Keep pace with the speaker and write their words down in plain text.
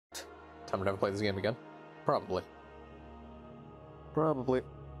Time to never play this game again? Probably. Probably.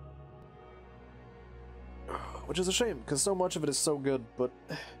 Which is a shame, because so much of it is so good, but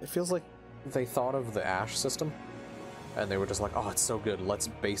it feels like they thought of the Ash system, and they were just like, oh, it's so good, let's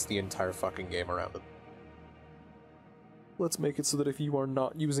base the entire fucking game around it. Let's make it so that if you are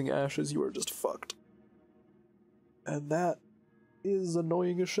not using ashes, you are just fucked. And that is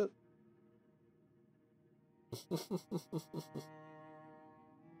annoying as shit.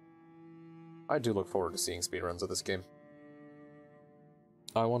 I do look forward to seeing speedruns of this game.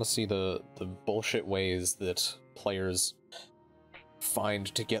 I want to see the bullshit ways that players find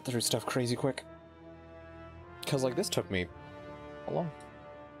to get through stuff crazy quick. Because, like, this took me... how long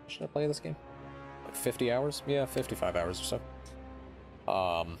should I play this game? Like 50 hours? Yeah, 55 hours or so.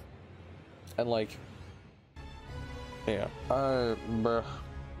 And, like... yeah,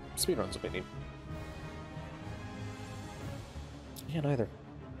 speedruns will be neat. Yeah, neither.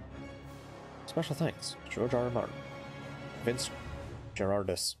 Special thanks, George R. R. Martin. Vince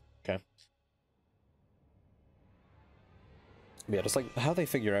Gerardis. Okay. Yeah, just like how they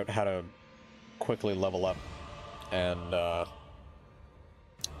figure out how to quickly level up and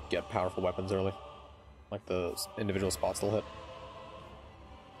get powerful weapons early. Like the individual spots they'll hit.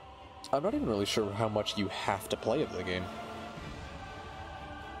 I'm not even really sure how much you have to play of the game.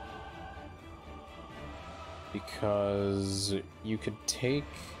 Because you could take...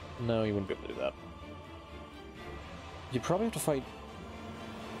 no, you wouldn't be able to do that. You'd probably have to fight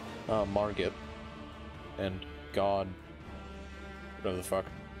Margit and God... whatever the fuck.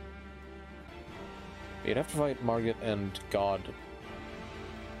 You'd have to fight Margit and God...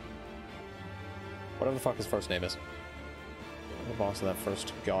 whatever the fuck his first name is. The boss of that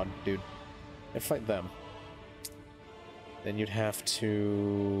first God dude. You'd fight them. Then you'd have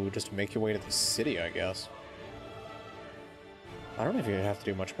to just make your way to the city, I guess. I don't know if you'd have to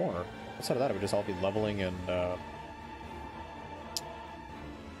do much more. Outside of that, it would just all be leveling and,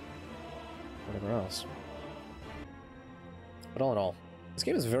 whatever else. But all in all, this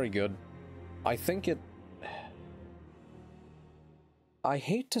game is very good. I think it... I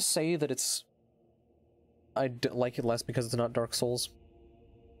hate to say that it's... I like it less because it's not Dark Souls.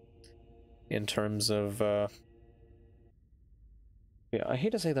 In terms of, yeah, I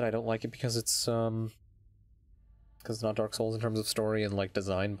hate to say that I don't like it because it's not Dark Souls in terms of story and, like,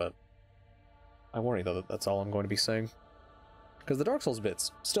 design, but I worry, though, that that's all I'm going to be saying. Because the Dark Souls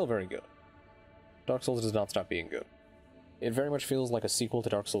bit's still very good. Dark Souls does not stop being good. It very much feels like a sequel to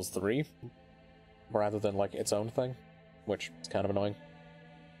Dark Souls 3, rather than, like, its own thing, which is kind of annoying.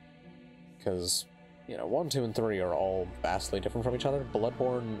 Because... you know, 1, 2, and 3 are all vastly different from each other.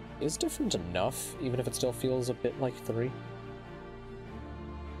 Bloodborne is different enough, even if it still feels a bit like 3.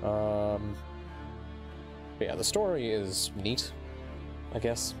 But yeah, the story is neat, I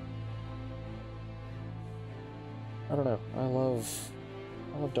guess. I don't know, I love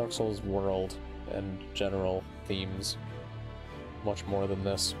Dark Souls' world and general themes much more than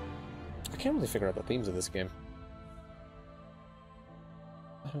this. I can't really figure out the themes of this game.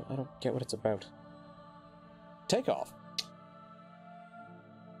 I don't get what it's about. Takeoff.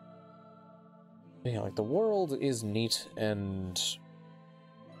 Yeah, like, the world is neat and...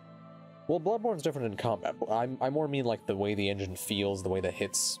 well, Bloodborne's different in combat. I more mean, like, the way the engine feels, the way the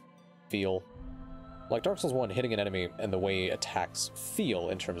hits feel. Like, Dark Souls 1, hitting an enemy and the way attacks feel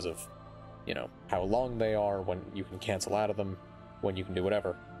in terms of, you know, how long they are, when you can cancel out of them, when you can do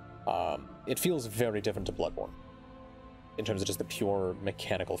whatever. It feels very different to Bloodborne, in terms of just the pure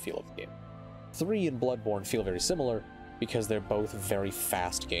mechanical feel of the game. 3 and Bloodborne feel very similar, because they're both very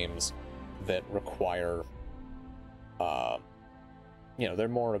fast games that require, you know, they're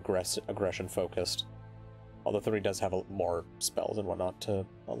more aggression-focused. Although 3 does have more spells and whatnot to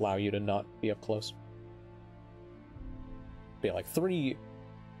allow you to not be up close. But yeah, like 3,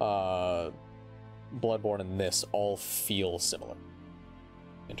 Bloodborne and this all feel similar,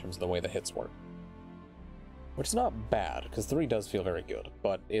 in terms of the way the hits work. Which is not bad, because 3 does feel very good,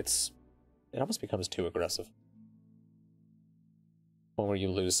 but it almost becomes too aggressive. One where you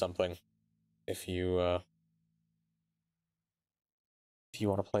lose something if you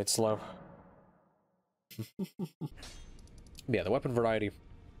want to play it slow. Yeah, the weapon variety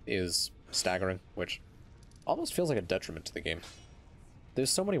is staggering, which almost feels like a detriment to the game. There's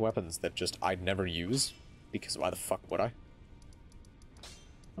so many weapons that just I'd never use, because why the fuck would I?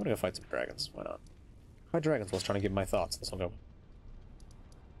 I'm gonna go fight some dragons, why not? Fight dragons while I was trying to give my thoughts, this will go.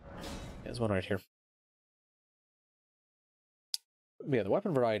 There's one right here. Yeah, the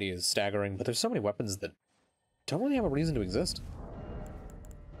weapon variety is staggering, but there's so many weapons that don't really have a reason to exist.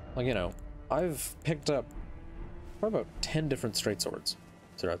 Like, you know, I've picked up probably about 10 different straight swords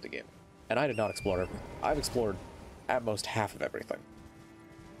throughout the game, And I did not explore everything. I've explored at most half of everything.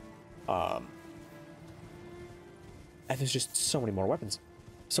 And there's just so many more weapons.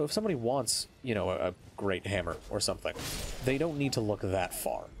 So if somebody wants, you know, a great hammer or something, they don't need to look that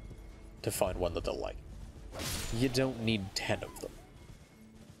far to find one that they'll like. You don't need 10 of them.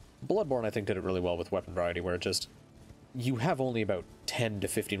 Bloodborne, I think, did it really well with weapon variety, where it just... You have only about 10 to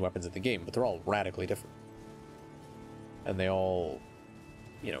 15 weapons in the game, but they're all radically different. And they all,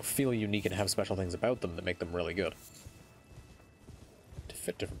 you know, feel unique and have special things about them that make them really good. To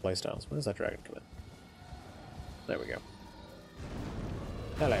fit different playstyles. When does that dragon come in? There we go.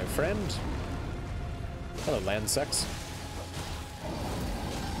 Hello, friend. Hello, land sex.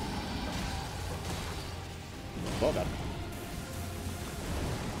 Oh, God.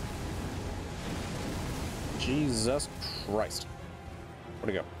 Jesus Christ.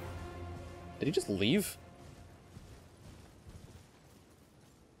 Where'd he go? Did he just leave?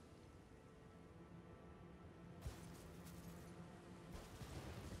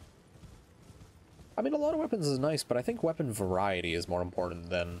 I mean, a lot of weapons is nice, but I think weapon variety is more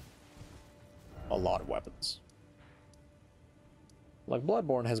important than a lot of weapons. Like,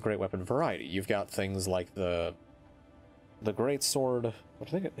 Bloodborne has great weapon variety. You've got things like the great sword,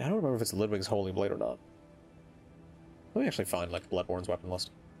 which I don't remember if it's Ludwig's Holy Blade or not. Let me actually find, like, Bloodborne's weapon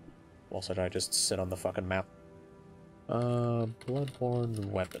list. Whilst I just sit on the fucking map. Bloodborne's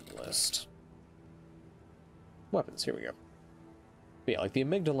weapon list. Weapons, here we go. But yeah, like, the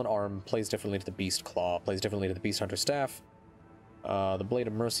Amygdalin Arm plays differently to the Beast Claw, plays differently to the Beast Hunter Staff. The Blade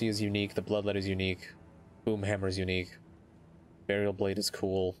of Mercy is unique, the Bloodlet is unique, Boom Hammer is unique, Burial Blade is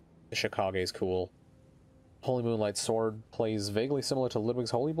cool, the Shikage is cool. Holy Moonlight Sword plays vaguely similar to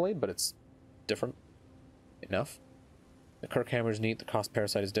Ludwig's Holy Blade, but it's different enough. The Kirk Hammer is neat, the Cost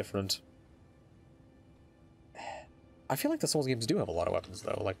Parasite is different. I feel like the Souls games do have a lot of weapons,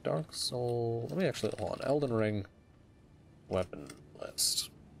 though. Like Dark Soul... Let me actually... Hold on. Elden Ring weapon list.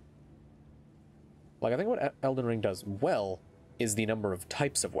 Like, I think what Elden Ring does well is the number of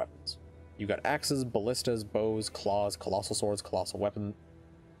types of weapons. You got axes, ballistas, bows, claws, colossal swords, colossal weapon...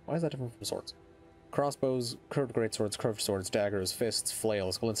 Why is that different from swords? Crossbows, curved greatswords, curved swords, daggers, fists,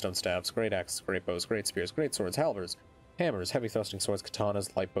 flails, glintstone staves, great axes, great bows, great spears, great swords, halberds, hammers, heavy thrusting swords,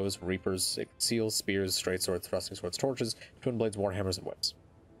 katanas, light bows, reapers, seals, spears, straight swords, thrusting swords, torches, twin blades, warhammers, and whips.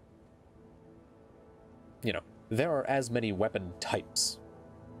 You know, there are as many weapon types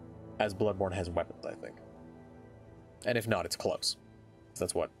as Bloodborne has weapons, I think. And if not, it's close. So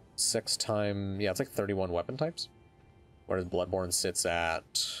that's what, 6 times... Yeah, it's like 31 weapon types. Whereas Bloodborne sits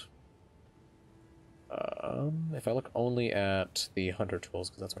at... if I look only at the Hunter tools,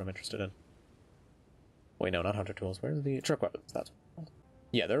 because that's what I'm interested in. Wait, no, not Hunter tools. Where's the trick weapons? That's what.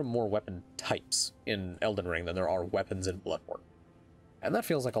 Yeah, there are more weapon types in Elden Ring than there are weapons in Bloodborne. And that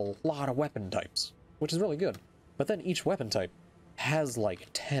feels like a lot of weapon types, which is really good. But then each weapon type has like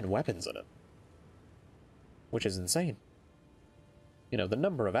 10 weapons in it. Which is insane. You know, the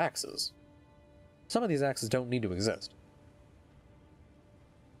number of axes. Some of these axes don't need to exist.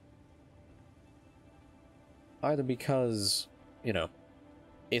 Either because, you know,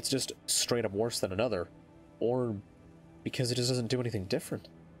 it's just straight up worse than another, or because it just doesn't do anything different.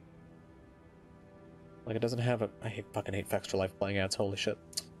 Like, it doesn't have a... I fucking hate Extra Life playing ads, holy shit.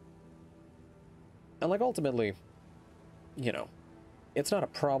 And, like, ultimately, you know, it's not a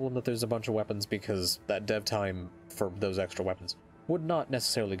problem that there's a bunch of weapons, because that dev time for those extra weapons would not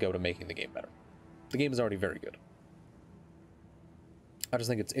necessarily go to making the game better. The game is already very good. I just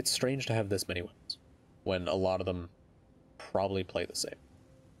think it's strange to have this many weapons, when a lot of them probably play the same.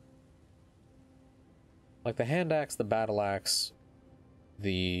 Like the hand axe, the battle axe,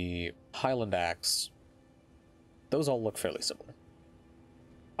 the Highland axe, those all look fairly similar.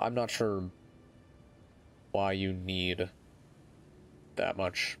 I'm not sure why you need that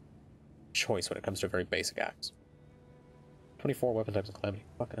much choice when it comes to a very basic axe. 24 weapon types of Calamity.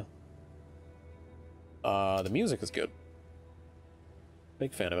 Fucking hell. The music is good.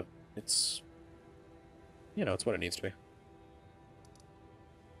 Big fan of it. It's... You know, it's what it needs to be.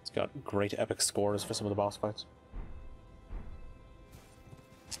 It's got great epic scores for some of the boss fights.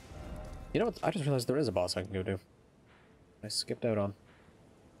 You know what? I just realized there is a boss I can go do. I skipped out on.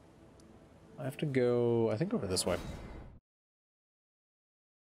 I have to go, I think, over this way.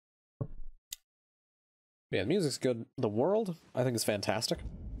 Yeah, the music's good. The world, I think, is fantastic.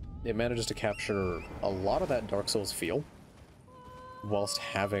 It manages to capture a lot of that Dark Souls feel, whilst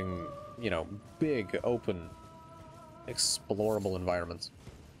having, you know, big, open, explorable environments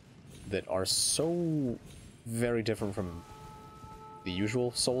that are so very different from the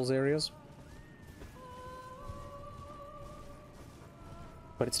usual Souls areas.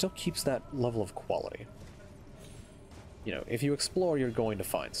 but it still keeps that level of quality. You know, if you explore, you're going to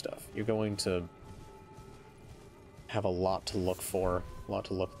find stuff. You're going to have a lot to look for, a lot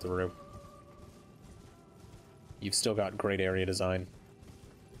to look through. You've still got great area design.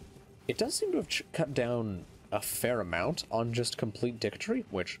 It does seem to have cut down a fair amount on just complete dicketry,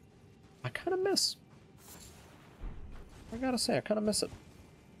 which I kind of miss. I gotta say, I kind of miss it.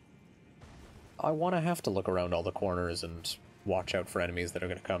 I want to have to look around all the corners and watch out for enemies that are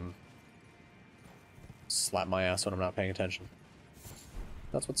going to come slap my ass when I'm not paying attention.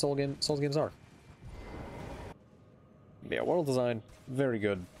 That's what Souls games are. Yeah, world design, very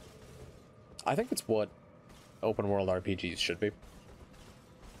good. I think it's what open world RPGs should be.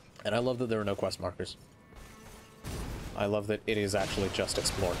 And I love that there are no quest markers. I love that it is actually just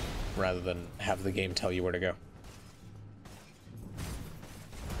explore, rather than have the game tell you where to go.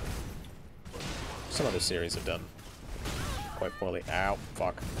 Some other series have done quite poorly. Ow,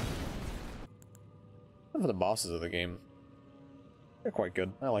 fuck. And for the bosses of the game, they're quite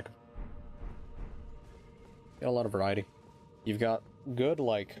good. I like them. Got a lot of variety. You've got good,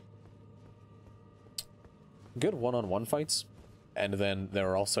 like, good one-on-one fights, and then there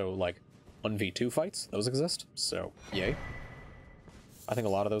are also, like, 1v2 fights. Those exist, so yay. I think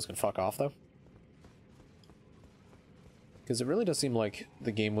a lot of those can fuck off, though. Because it really does seem like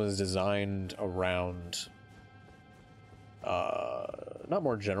the game was designed around, not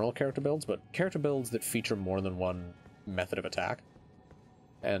more general character builds, but character builds that feature more than one method of attack.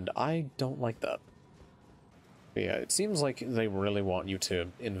 And I don't like that. But yeah, it seems like they really want you to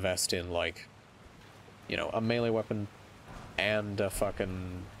invest in, like, you know, a melee weapon and a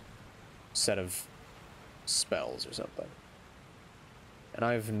fucking set of spells or something. And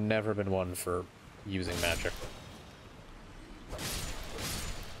I've never been one for using magic.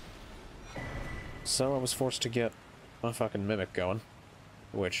 So I was forced to get a fucking mimic going,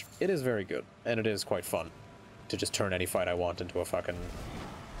 which it is very good, and it is quite fun to just turn any fight I want into a fucking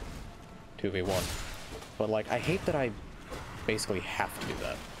 2v1. But, like, I hate that I basically have to do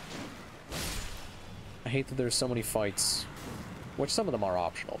that. I hate that there's so many fights, which some of them are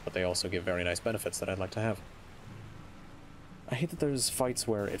optional, but they also give very nice benefits that I'd like to have. I hate that there's fights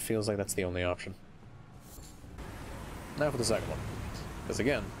where it feels like that's the only option. Now for the second one. Because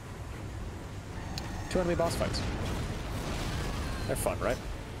again, 2 enemy boss fights. They're fun, right?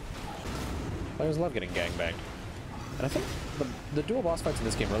 Players love getting gangbanged. And I think the dual boss fights in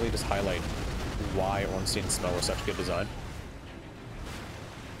this game really just highlight why Ornstein and Smough are such good design.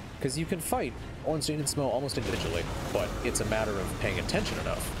 Because you can fight Ornstein and Smough almost individually, but it's a matter of paying attention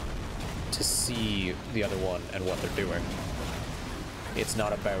enough to see the other one and what they're doing. It's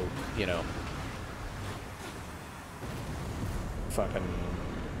not about, you know, fucking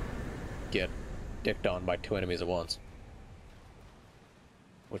get dicked on by 2 enemies at once.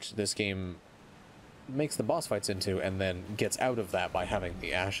 Which this game makes the boss fights into, and then gets out of that by having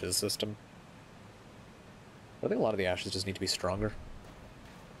the ashes system. I think a lot of the ashes just need to be stronger.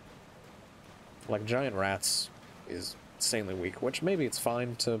 Like, giant rats is insanely weak, which maybe it's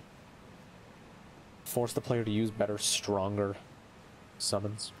fine to force the player to use better, stronger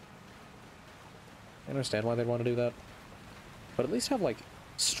summons. I understand why they'd want to do that. But at least have, like,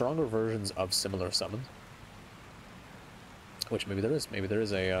 stronger versions of similar summons. Which maybe there is. Maybe there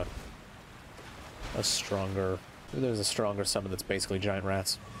is a stronger... Maybe there's a stronger summon that's basically giant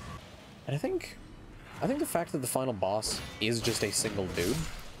rats. And I think the fact that the final boss is just a single dude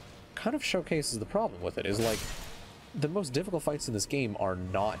kind of showcases the problem with it. Is like, the most difficult fights in this game are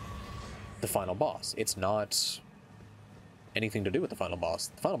not the final boss. It's not anything to do with the final boss.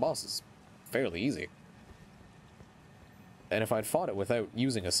 The final boss is fairly easy. And if I'd fought it without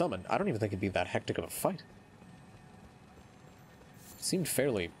using a summon, I don't even think it'd be that hectic of a fight. It seemed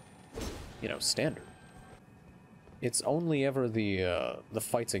fairly, you know, standard. It's only ever the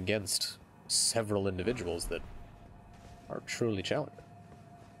fights against several individuals that are truly challenging.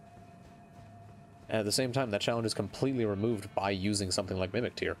 And at the same time, that challenge is completely removed by using something like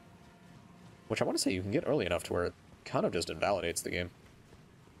Mimic Tier. Which I want to say you can get early enough to where it kind of just invalidates the game.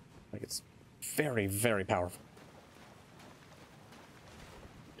 Like, it's very, very powerful.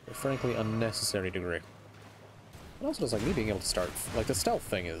 To a frankly unnecessary degree. And also just, like, me being able to start... Like, the stealth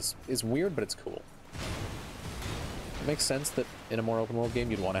thing is weird, but it's cool. It makes sense that in a more open world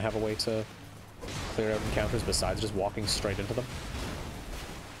game you'd want to have a way to clear out encounters besides just walking straight into them.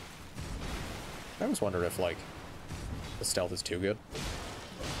 I always wonder if, like, the stealth is too good.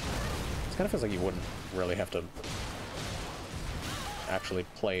 It kind of feels like you wouldn't really have to actually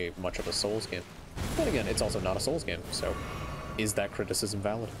play much of a Souls game. But again, it's also not a Souls game, so is that criticism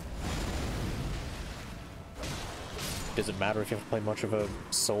valid? does it matter if you have to play much of a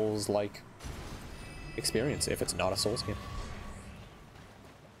Souls-like experience if it's not a Souls game?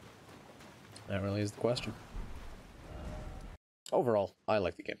 That really is the question. Overall, I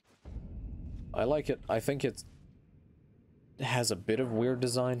like the game. I like it. I think it has a bit of weird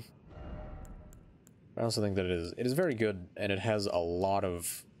design. I also think that it is very good, and it has a lot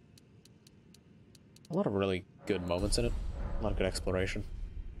of really good moments in it. A lot of good exploration.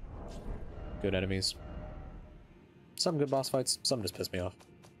 Good enemies. Some good boss fights, some just piss me off.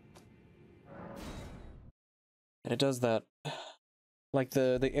 And it does that, like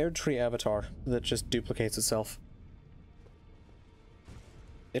the Erdtree avatar that just duplicates itself.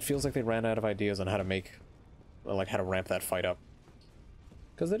 It feels like they ran out of ideas on how to make, like how to ramp that fight up.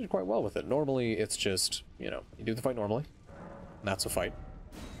 Because they did quite well with it. Normally it's just, you know, you do the fight normally, and that's a fight.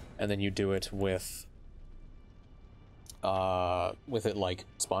 And then you do it with it like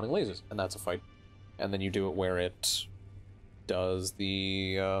spawning lasers, and that's a fight. And then you do it where it does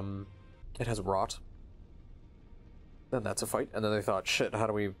the, it has rot. Then that's a fight. And then they thought, shit, how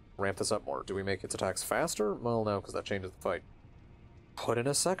do we ramp this up more? Do we make its attacks faster? Well, no, because that changes the fight. Put in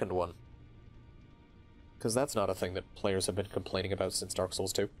a second one. Because that's not a thing that players have been complaining about since Dark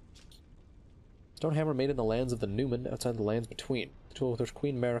Souls 2. Stonehammer made in the lands of the Newman, outside the lands between. The tool with which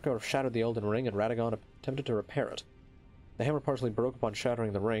Queen Marika shattered the Elden Ring, and Radagon attempted to repair it. The hammer partially broke upon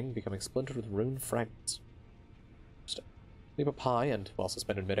shattering the ring, becoming splintered with rune fragments. Leap up high and, while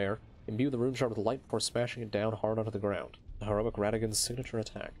suspended midair, imbue the rune shard with light before smashing it down hard onto the ground. The heroic Radagon's signature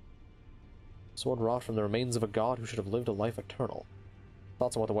attack. Sword wrought from the remains of a god who should have lived a life eternal.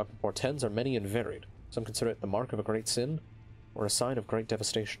 Thoughts on what the weapon portends are many and varied. Some consider it the mark of a great sin, or a sign of great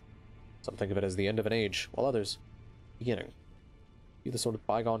devastation. Some think of it as the end of an age, while others, beginning. View the sword of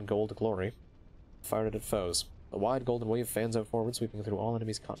bygone gold glory. Fired it at foes. A wide golden wave fans out forward, sweeping through all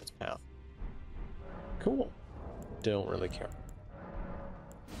enemies caught in its path. Cool. Don't really care.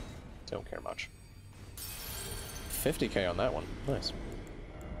 Don't care much. 50k on that one. Nice.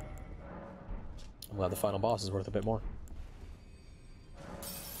 I'm glad the final boss is worth a bit more.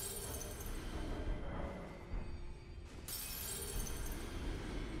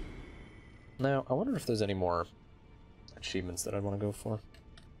 Now, I wonder if there's any more achievements that I'd want to go for.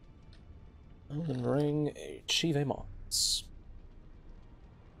 Elden Ring achievements.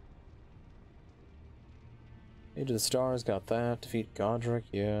 Age of the Stars, got that. Defeat Godric,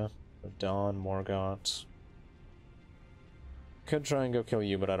 yeah. Dawn, Morgott. Could try and go kill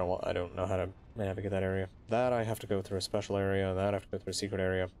you, but I don't know how to navigate that area. That I have to go through a special area, that I have to go through a secret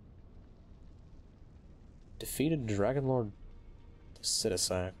area. Defeated Dragonlord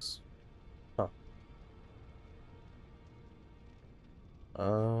Citisax. Huh.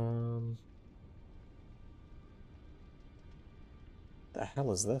 The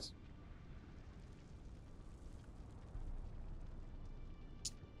hell is this?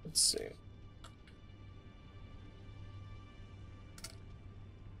 Let's see.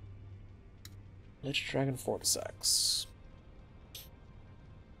 Lich Dragon Fortisax.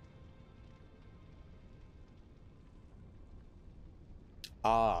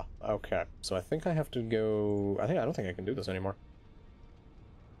 Ah, okay. So I think I have to go... I don't think I can do this anymore.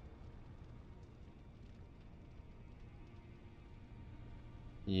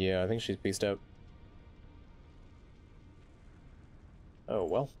 Yeah, I think she's pieced out. Oh,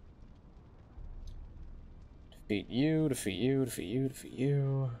 well. Defeat you, defeat you, defeat you, defeat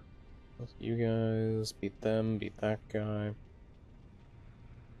you. Both you guys, beat them, beat that guy.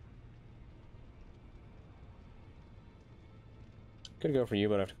 Could go for you,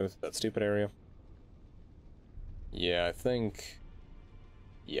 but I have to go through that stupid area. Yeah, I think...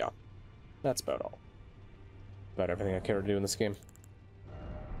 yeah. That's about all. About everything I care to do in this game.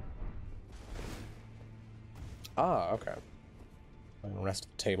 Ah, okay. And rest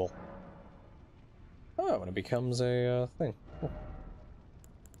of the table. Oh, and it becomes a thing. Cool.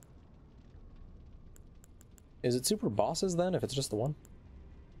 Is it super bosses then, if it's just the one?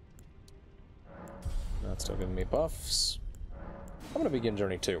 That's still giving me buffs. I'm gonna begin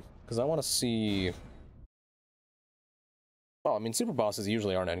Journey 2, because I want to see... well, I mean, super bosses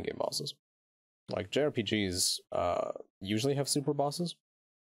usually aren't endgame bosses. Like, JRPGs usually have super bosses,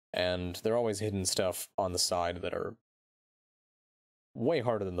 and they're always hidden stuff on the side that are way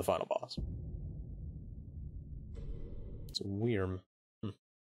harder than the final boss. It's a Wyrm.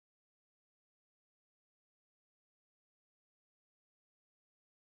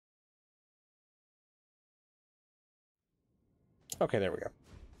 Okay, there we go.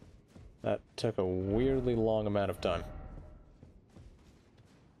 That took a weirdly long amount of time.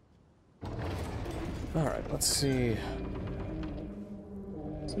 Alright, let's see...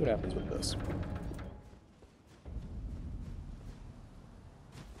 let's see what happens with this.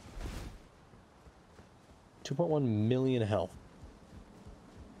 2.1 million health.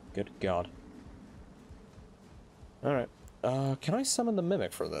 Good God. Alright. Can I summon the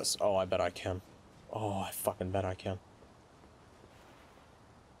Mimic for this? Oh, I bet I can. Oh, I fucking bet I can.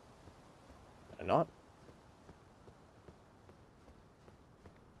 Can I not?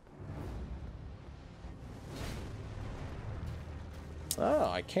 Oh,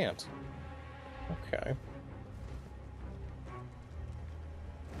 I can't. Okay.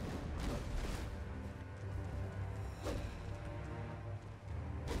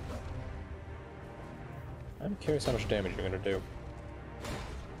 I'm curious how much damage you're gonna do.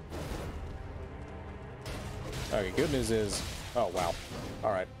 Okay, good news is... Oh, wow.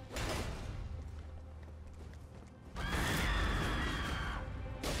 Alright.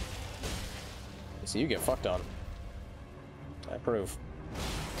 So you get fucked on. I approve.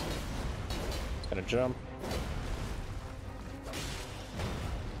 It's gonna jump.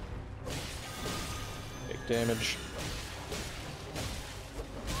 Big damage.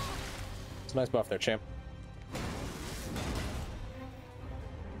 It's a nice buff there, champ.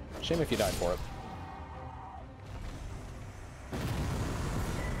 Shame if you died for it.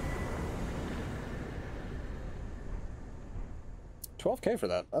 $12K for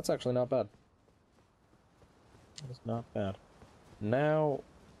that. That's actually not bad. That is not bad. Now,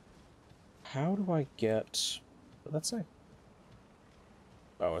 how do I get... What did that say?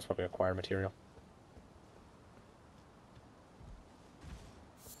 Oh, it's probably acquired material.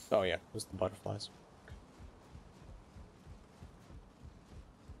 Oh yeah, it was the butterflies.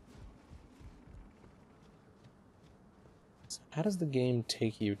 So how does the game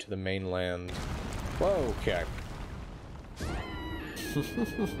take you to the mainland? Whoa, okay.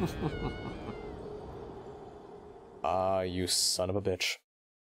 Ah, you son of a bitch.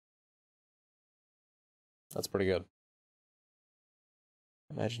 That's pretty good.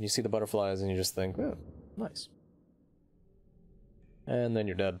 Imagine you see the butterflies and you just think, oh, nice. And then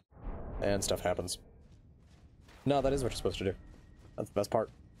you're dead. And stuff happens. No, that is what you're supposed to do. That's the best part.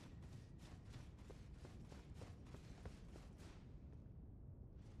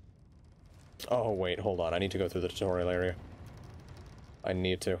 Oh, wait, hold on. I need to go through the tutorial area. I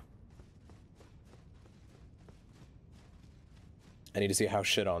need to. I need to see how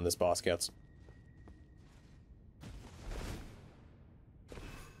shit on this boss gets.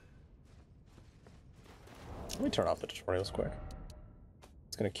 Let me turn off the tutorials quick.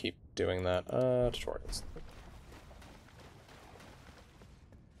 It's gonna keep doing that. Tutorials.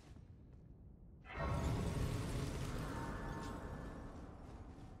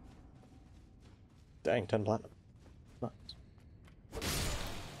 Dang, 10 platinum. Nice.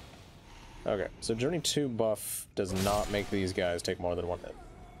 Okay, so Journey 2 buff does not make these guys take more than 1 hit.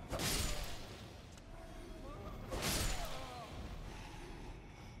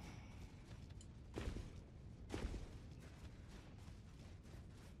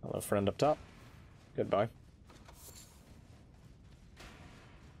 Hello, friend up top. Goodbye.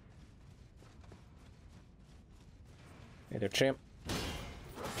 Hey there, champ.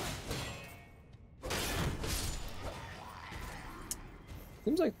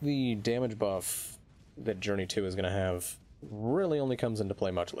 Seems like the damage buff that Journey 2 is going to have really only comes into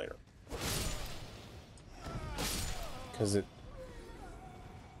play much later. Because it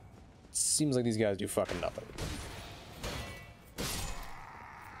seems like these guys do fucking nothing.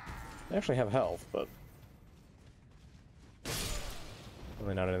 They actually have health, but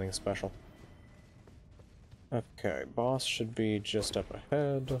really not anything special. Okay, boss should be just up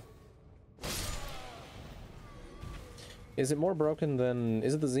ahead. Is it more broken than...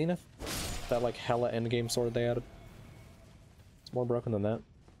 Is it the Zenith? That, like, hella endgame sword they added? It's more broken than that?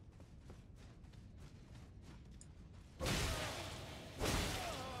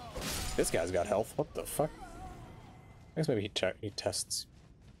 This guy's got health. What the fuck? I guess maybe he tests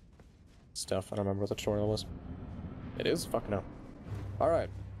stuff. I don't remember what the tutorial was. It is? Fuck no. Alright.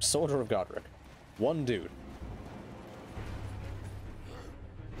 Soldier of Godric. One dude.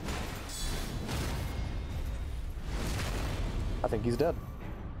 I think he's dead.